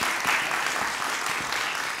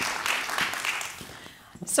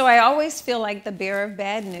So I always feel like the bearer of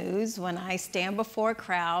bad news when I stand before a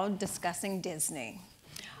crowd discussing Disney.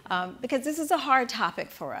 Because this is a hard topic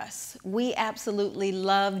for us. We absolutely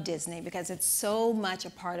love Disney because it's so much a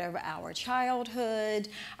part of our childhood,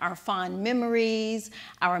 our fond memories,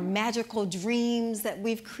 our magical dreams that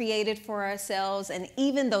we've created for ourselves, and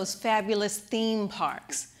even those fabulous theme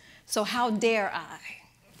parks. So how dare I?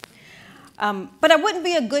 But I wouldn't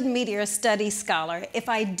be a good media study scholar if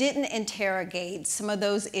I didn't interrogate some of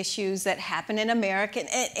those issues that happen in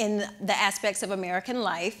the aspects of American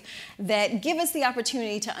life that give us the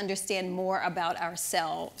opportunity to understand more about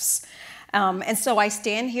ourselves. And so I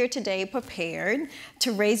stand here today prepared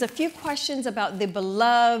to raise a few questions about the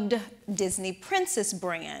beloved Disney princess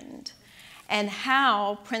brand and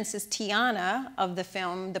how Princess Tiana of the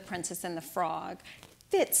film The Princess and the Frog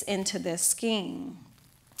fits into this scheme.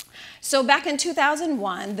 So back in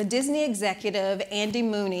 2001, the Disney executive Andy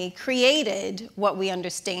Mooney created what we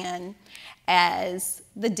understand as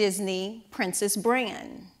the Disney Princess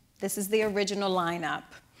brand. This is the original lineup.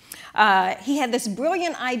 He had this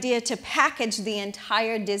brilliant idea to package the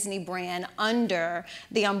entire Disney brand under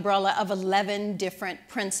the umbrella of 11 different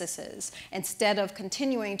princesses instead of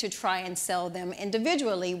continuing to try and sell them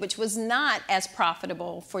individually, which was not as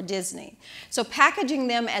profitable for Disney. So packaging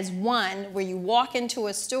them as one, where you walk into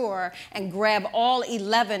a store and grab all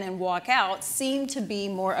 11 and walk out, seemed to be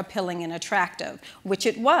more appealing and attractive, which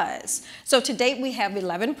it was. So to date, we have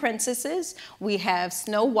 11 princesses. We have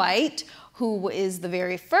Snow White, who is the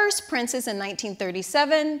very first princess in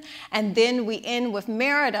 1937, and then we end with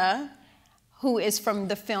Merida, who is from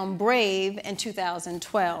the film Brave in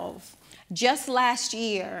 2012. Just last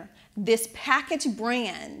year, this package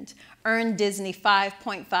brand earned Disney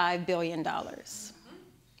 $5.5 billion.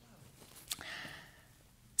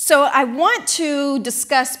 So I want to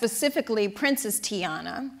discuss specifically Princess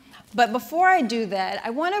Tiana. But before I do that,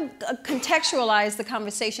 I want to contextualize the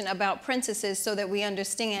conversation about princesses so that we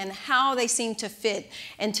understand how they seem to fit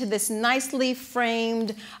into this nicely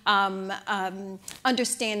framed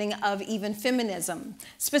understanding of even feminism,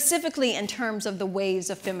 specifically in terms of the waves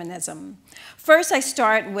of feminism. First, I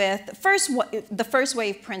start with the first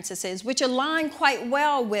wave princesses, which align quite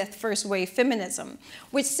well with first wave feminism,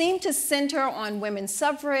 which seem to center on women's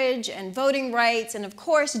suffrage and voting rights. And of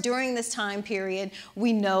course, during this time period,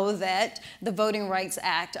 we know that the Voting Rights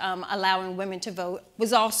Act allowing women to vote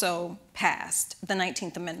was also passed, the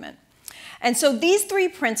 19th Amendment. And so these three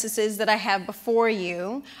princesses that I have before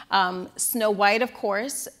you, Snow White, of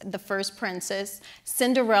course, the first princess,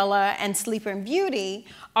 Cinderella, and Sleeping Beauty,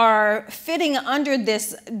 are fitting under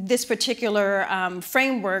this particular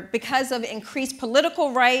framework because of increased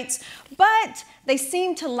political rights, but they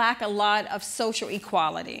seem to lack a lot of social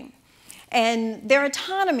equality. And their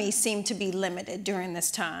autonomy seemed to be limited during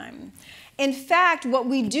this time. In fact, what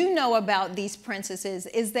we do know about these princesses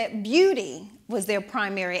is that beauty was their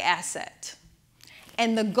primary asset,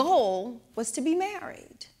 and the goal was to be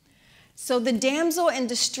married. So the damsel in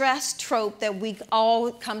distress trope that we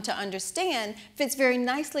all come to understand fits very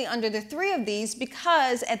nicely under the three of these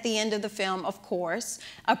because at the end of the film, of course,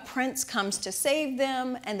 a prince comes to save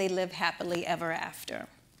them and they live happily ever after.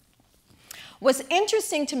 What's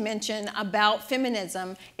interesting to mention about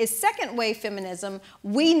feminism is second wave feminism.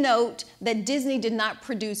 We note that Disney did not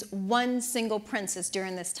produce one single princess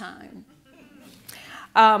during this time.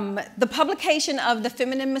 The publication of The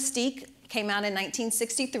Feminine Mystique came out in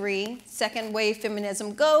 1963. Second wave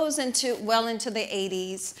feminism goes well into the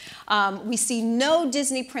 80s. We see no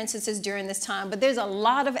Disney princesses during this time, but there's a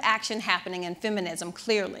lot of action happening in feminism,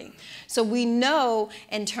 clearly. So we know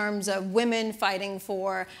in terms of women fighting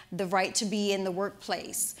for the right to be in the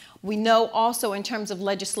workplace. We know also in terms of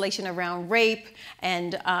legislation around rape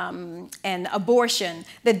and abortion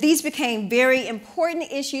that these became very important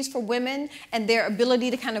issues for women and their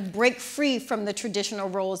ability to kind of break free from the traditional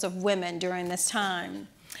roles of women during this time.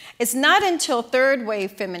 It's not until third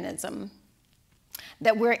wave feminism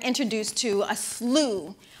that we're introduced to a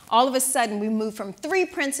slew. All of a sudden, we move from 3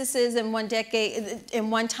 princesses in one decade,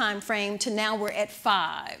 in one time frame, to now we're at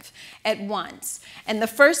 5 at once. And the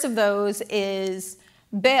first of those is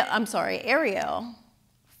Ariel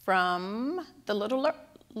from The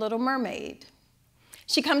Little Mermaid.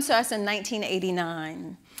 She comes to us in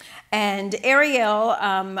 1989. And Ariel,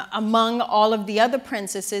 among all of the other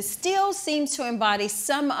princesses, still seems to embody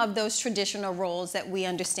some of those traditional roles that we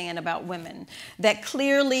understand about women, that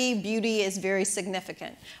clearly beauty is very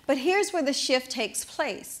significant. But here's where the shift takes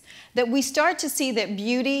place, that we start to see that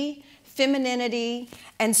beauty, femininity,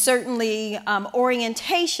 and certainly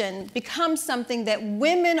orientation becomes something that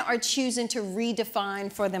women are choosing to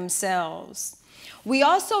redefine for themselves. We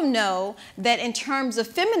also know that in terms of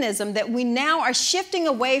feminism, that we now are shifting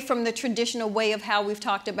away from the traditional way of how we've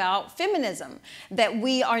talked about feminism, that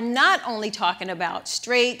we are not only talking about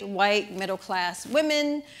straight, white, middle-class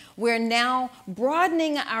women, we're now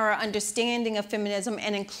broadening our understanding of feminism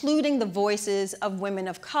and including the voices of women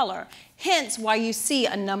of color. Hence why you see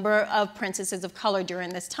a number of princesses of color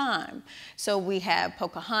during this time. So we have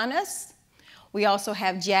Pocahontas, we also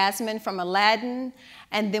have Jasmine from Aladdin,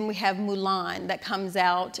 and then we have Mulan that comes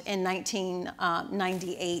out in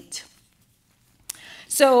 1998.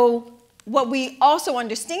 So what we also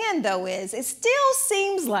understand, though, is it still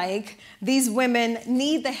seems like these women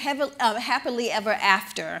need the happily ever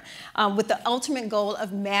after with the ultimate goal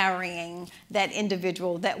of marrying that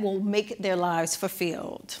individual that will make their lives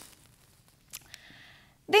fulfilled.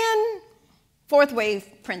 Then, fourth wave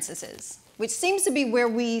princesses, which seems to be where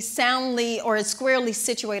we soundly or squarely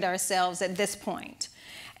situate ourselves at this point.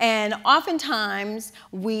 And oftentimes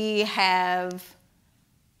we have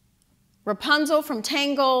Rapunzel from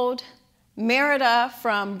Tangled, Merida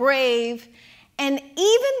from Brave, and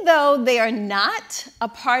even though they are not a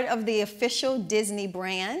part of the official Disney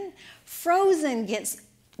brand, Frozen gets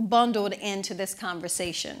bundled into this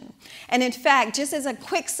conversation. And in fact, just as a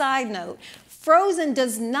quick side note, Frozen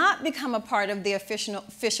does not become a part of the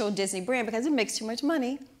official Disney brand because it makes too much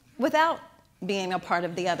money without being a part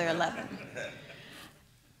of the other 11.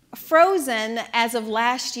 Frozen, as of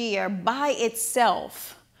last year, by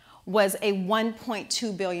itself, was a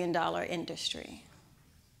 $1.2 billion industry.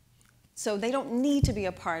 So they don't need to be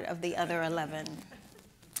a part of the other 11.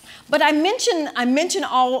 But I mention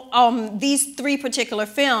all these three particular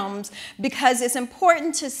films because it's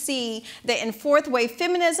important to see that in fourth wave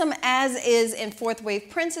feminism, as is in fourth wave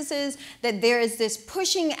princesses, that there is this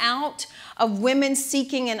pushing out of women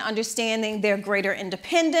seeking and understanding their greater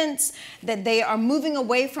independence, that they are moving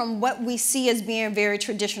away from what we see as being very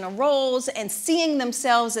traditional roles and seeing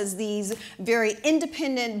themselves as these very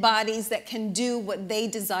independent bodies that can do what they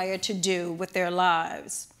desire to do with their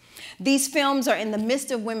lives. These films are in the midst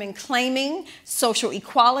of women claiming social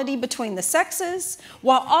equality between the sexes,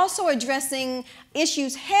 while also addressing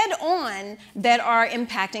issues head-on that are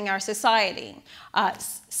impacting our society.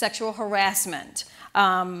 Sexual harassment,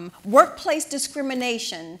 workplace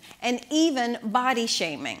discrimination, and even body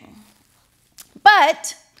shaming.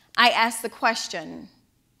 But I ask the question,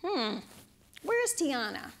 where's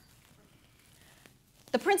Tiana?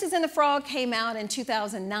 The Princess and the Frog came out in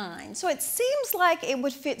 2009, so it seems like it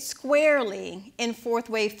would fit squarely in fourth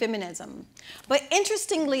wave feminism. But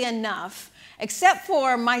interestingly enough, except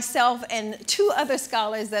for myself and two other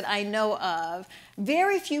scholars that I know of,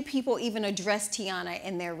 very few people even address Tiana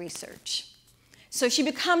in their research. So she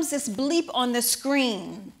becomes this bleep on the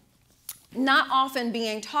screen, not often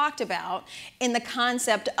being talked about in the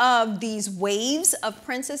concept of these waves of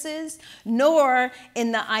princesses, nor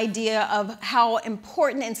in the idea of how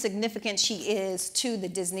important and significant she is to the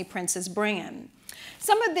Disney Princess brand.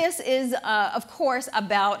 Some of this is, of course,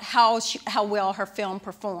 about how well her film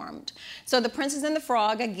performed. So The Princess and the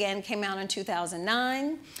Frog, again, came out in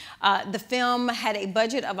 2009. The film had a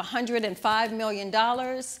budget of $105 million.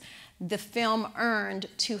 The film earned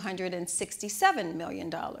 $267 million.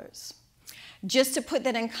 Just to put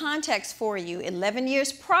that in context for you, 11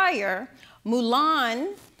 years prior,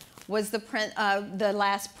 Mulan was the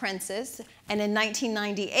last princess, and in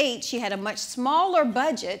 1998, she had a much smaller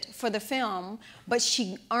budget for the film, but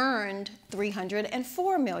she earned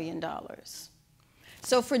 $304 million.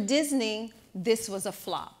 So for Disney, this was a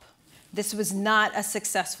flop. This was not a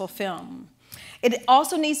successful film. It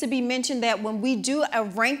also needs to be mentioned that when we do a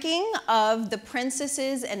ranking of the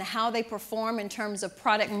princesses and how they perform in terms of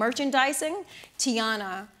product merchandising,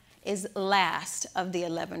 Tiana is last of the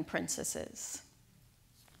 11 princesses.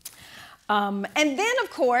 And then, of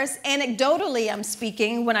course, anecdotally I'm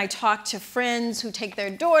speaking, when I talk to friends who take their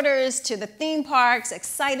daughters to the theme parks,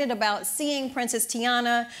 excited about seeing Princess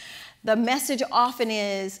Tiana, the message often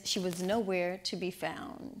is, she was nowhere to be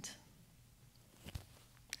found.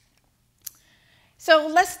 So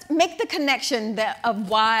let's make the connection of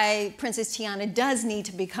why Princess Tiana does need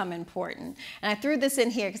to become important. And I threw this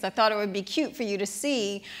in here because I thought it would be cute for you to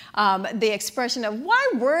see the expression of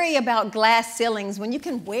why worry about glass ceilings when you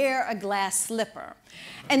can wear a glass slipper.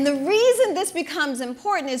 And the reason this becomes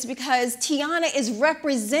important is because Tiana is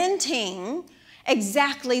representing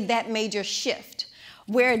exactly that major shift,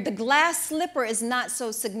 where the glass slipper is not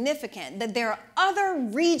so significant, that there are other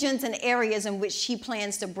regions and areas in which she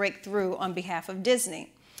plans to break through on behalf of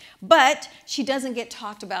Disney. But she doesn't get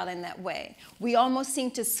talked about in that way. We almost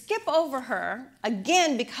seem to skip over her,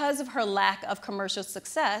 again, because of her lack of commercial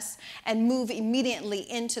success, and move immediately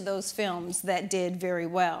into those films that did very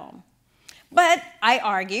well. But I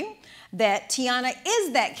argue that Tiana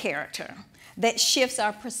is that character that shifts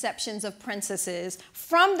our perceptions of princesses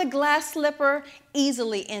from the glass slipper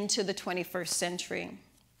easily into the 21st century.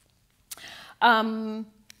 The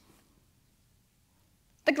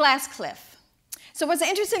glass cliff. So what's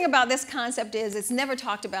interesting about this concept is it's never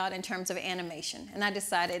talked about in terms of animation. And I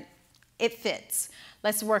decided it fits.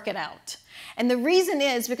 Let's work it out. And the reason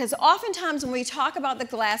is because oftentimes when we talk about the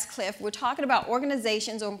glass cliff, we're talking about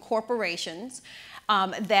organizations or corporations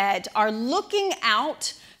that are looking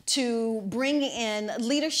out to bring in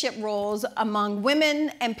leadership roles among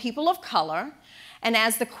women and people of color. And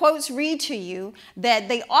as the quotes read to you, that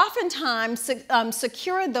they oftentimes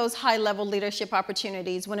secure those high-level leadership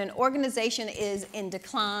opportunities when an organization is in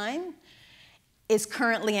decline, is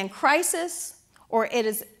currently in crisis, or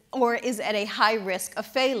is at a high risk of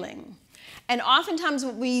failing. And oftentimes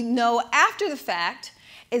what we know after the fact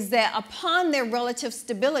is that upon their relative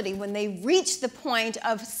stability, when they reach the point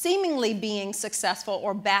of seemingly being successful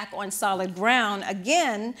or back on solid ground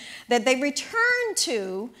again, that they return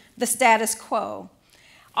to the status quo,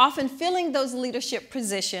 often filling those leadership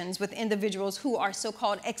positions with individuals who are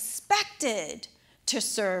so-called expected to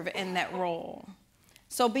serve in that role.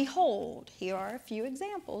 So behold, here are a few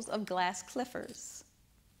examples of glass cliffers.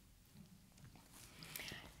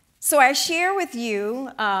 So I share with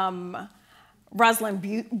you Rosalind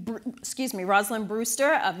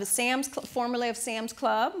Brewster, formerly of Sam's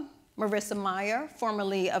Club, Marissa Meyer,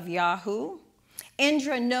 formerly of Yahoo,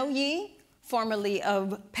 Indra Nooyi, formerly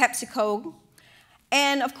of PepsiCo,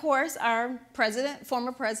 and of course our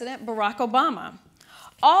former president, Barack Obama.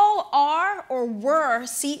 All are or were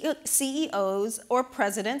CEOs or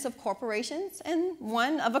presidents of corporations and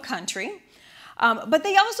one of a country. But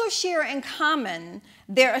they also share in common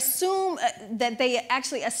that they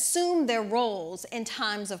actually assume their roles in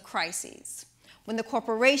times of crises. When the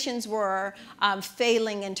corporations were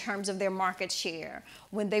failing in terms of their market share,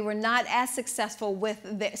 when they were not as successful with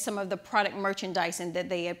some of the product merchandising that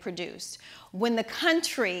they had produced, when the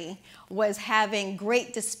country was having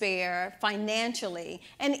great despair financially,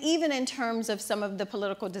 and even in terms of some of the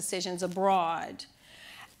political decisions abroad.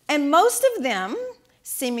 And most of them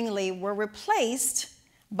seemingly were replaced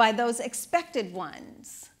by those expected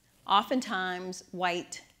ones, oftentimes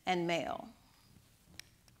white and male.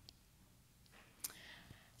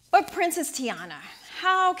 But Princess Tiana,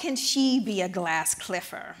 how can she be a glass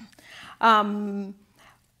cliffer?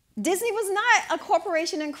 Disney was not a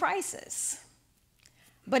corporation in crisis,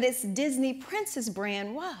 but its Disney Princess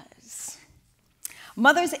brand was.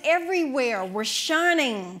 Mothers everywhere were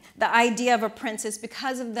shunning the idea of a princess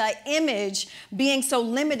because of the image being so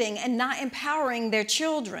limiting and not empowering their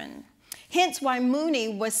children. Hence why Mooney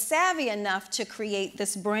was savvy enough to create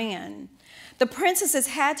this brand. The princesses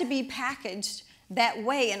had to be packaged that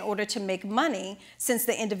way in order to make money, since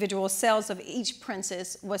the individual cells of each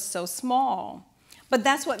princess was so small. But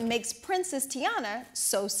that's what makes Princess Tiana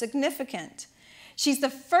so significant. She's the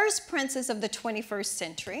first princess of the 21st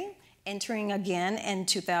century, entering again in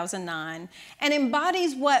 2009, and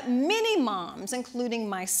embodies what many moms, including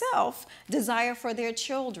myself, desire for their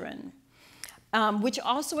children, which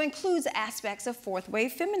also includes aspects of fourth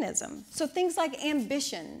wave feminism. So things like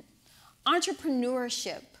ambition,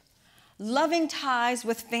 entrepreneurship, loving ties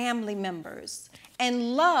with family members,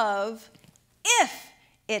 and love if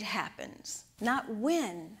it happens, not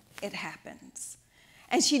when it happens.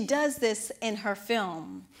 And she does this in her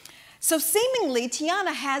film. So seemingly,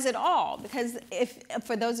 Tiana has it all, because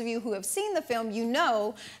for those of you who have seen the film, you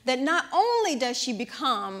know that not only does she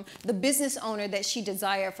become the business owner that she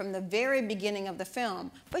desired from the very beginning of the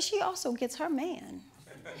film, but she also gets her man.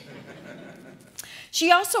 She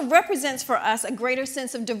also represents for us a greater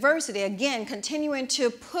sense of diversity, again, continuing to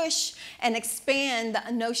push and expand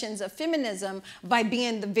the notions of feminism by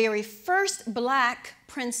being the very first Black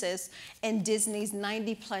princess in Disney's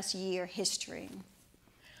 90-plus year history.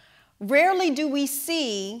 Rarely do we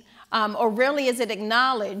see, or rarely is it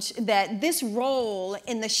acknowledged, that this role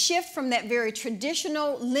in the shift from that very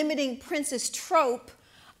traditional limiting princess trope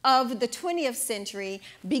of the 20th century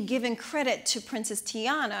be given credit to Princess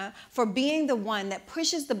Tiana for being the one that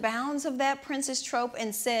pushes the bounds of that princess trope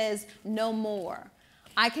and says, no more.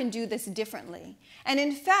 I can do this differently. And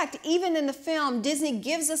in fact, even in the film, Disney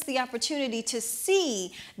gives us the opportunity to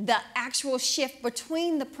see the actual shift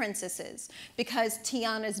between the princesses, because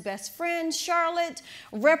Tiana's best friend, Charlotte,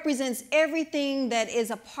 represents everything that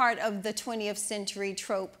is a part of the 20th century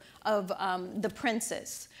trope of the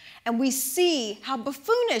princess. And we see how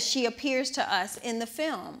buffoonish she appears to us in the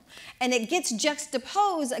film. And it gets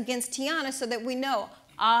juxtaposed against Tiana so that we know,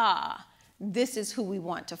 ah, this is who we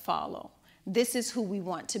want to follow. This is who we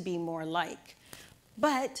want to be more like.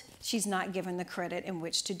 But she's not given the credit in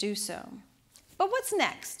which to do so. But what's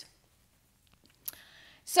next?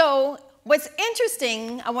 So what's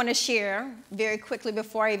interesting, I want to share very quickly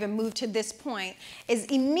before I even move to this point, is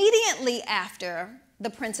immediately after The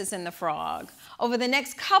Princess and the Frog, over the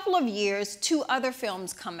next couple of years, 2 other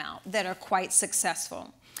films come out that are quite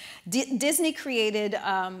successful. Disney created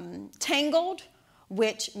Tangled,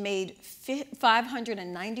 which made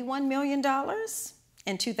 $591 million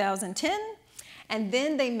in 2010. And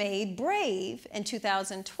then they made Brave in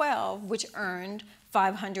 2012, which earned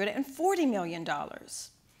 $540 million.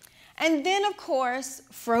 And then, of course,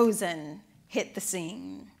 Frozen hit the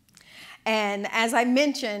scene. And as I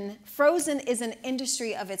mentioned, Frozen is an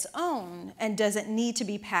industry of its own and doesn't need to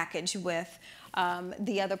be packaged with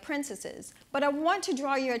the other princesses. But I want to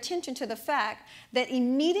draw your attention to the fact that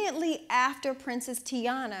immediately after Princess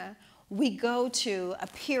Tiana, we go to a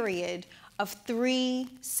period of 3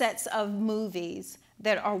 sets of movies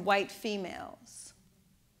that are white females.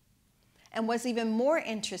 And what's even more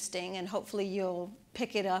interesting, and hopefully you'll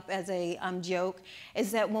pick it up as a joke,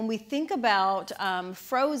 is that when we think about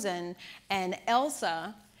Frozen and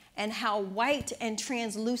Elsa and how white and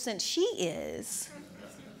translucent she is,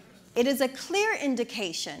 it is a clear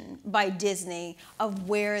indication by Disney of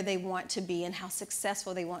where they want to be and how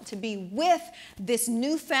successful they want to be with this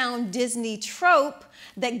newfound Disney trope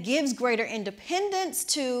that gives greater independence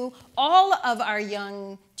to all of our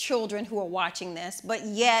young children who are watching this, but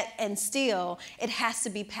yet and still it has to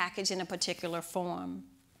be packaged in a particular form.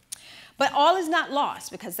 But all is not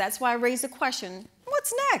lost, because that's why I raised the question,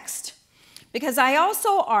 what's next? Because I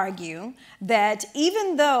also argue that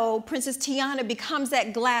even though Princess Tiana becomes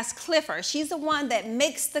that glass cliffer, she's the one that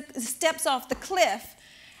makes the steps off the cliff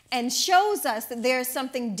and shows us that there's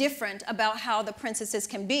something different about how the princesses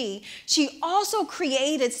can be, she also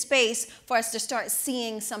created space for us to start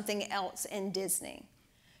seeing something else in Disney.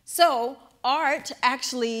 So art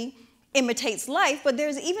actually imitates life, but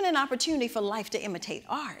there's even an opportunity for life to imitate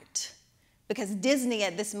art, because Disney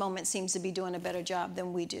at this moment seems to be doing a better job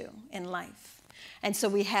than we do in life. And so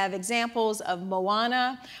we have examples of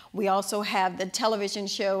Moana. We also have the television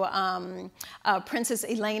show Princess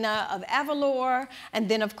Elena of Avalor. And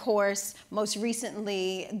then, of course, most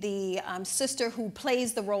recently, the sister who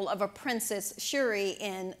plays the role of a princess, Shuri,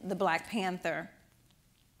 in The Black Panther.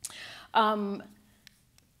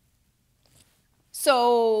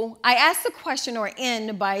 So I ask the question, or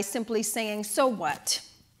end by simply saying, so what?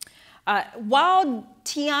 While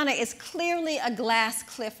Tiana is clearly a glass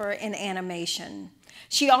cliffer in animation,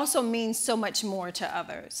 she also means so much more to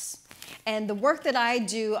others. And the work that I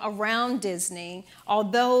do around Disney,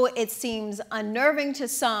 although it seems unnerving to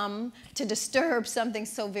some to disturb something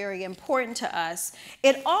so very important to us,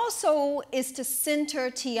 it also is to center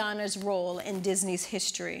Tiana's role in Disney's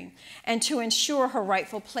history and to ensure her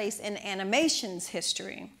rightful place in animation's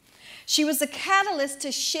history. She was the catalyst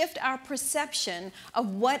to shift our perception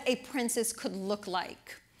of what a princess could look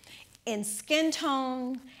like in skin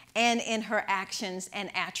tone and in her actions and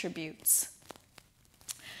attributes.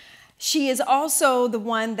 She is also the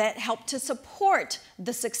one that helped to support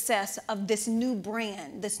the success of this new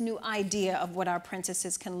brand, this new idea of what our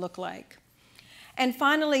princesses can look like. And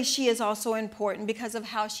finally, she is also important because of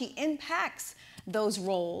how she impacts those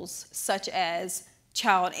roles, such as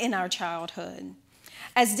in our childhood.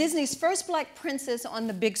 As Disney's first Black princess on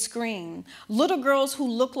the big screen, little girls who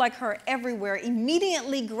look like her everywhere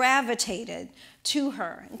immediately gravitated to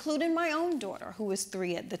her, including my own daughter, who was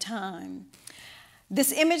 3 at the time.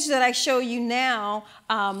 This image that I show you now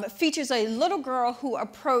features a little girl who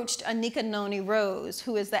approached Anika Noni Rose,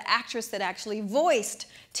 who is the actress that actually voiced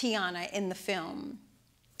Tiana in the film.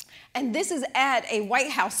 And this is at a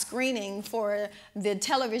White House screening for the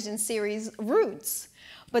television series Roots.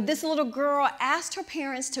 But this little girl asked her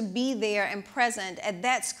parents to be there and present at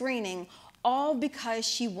that screening, all because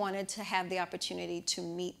she wanted to have the opportunity to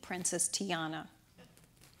meet Princess Tiana.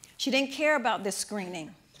 She didn't care about this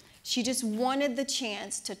screening. She just wanted the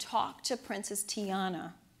chance to talk to Princess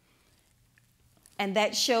Tiana. And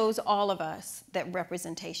that shows all of us that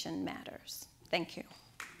representation matters. Thank you.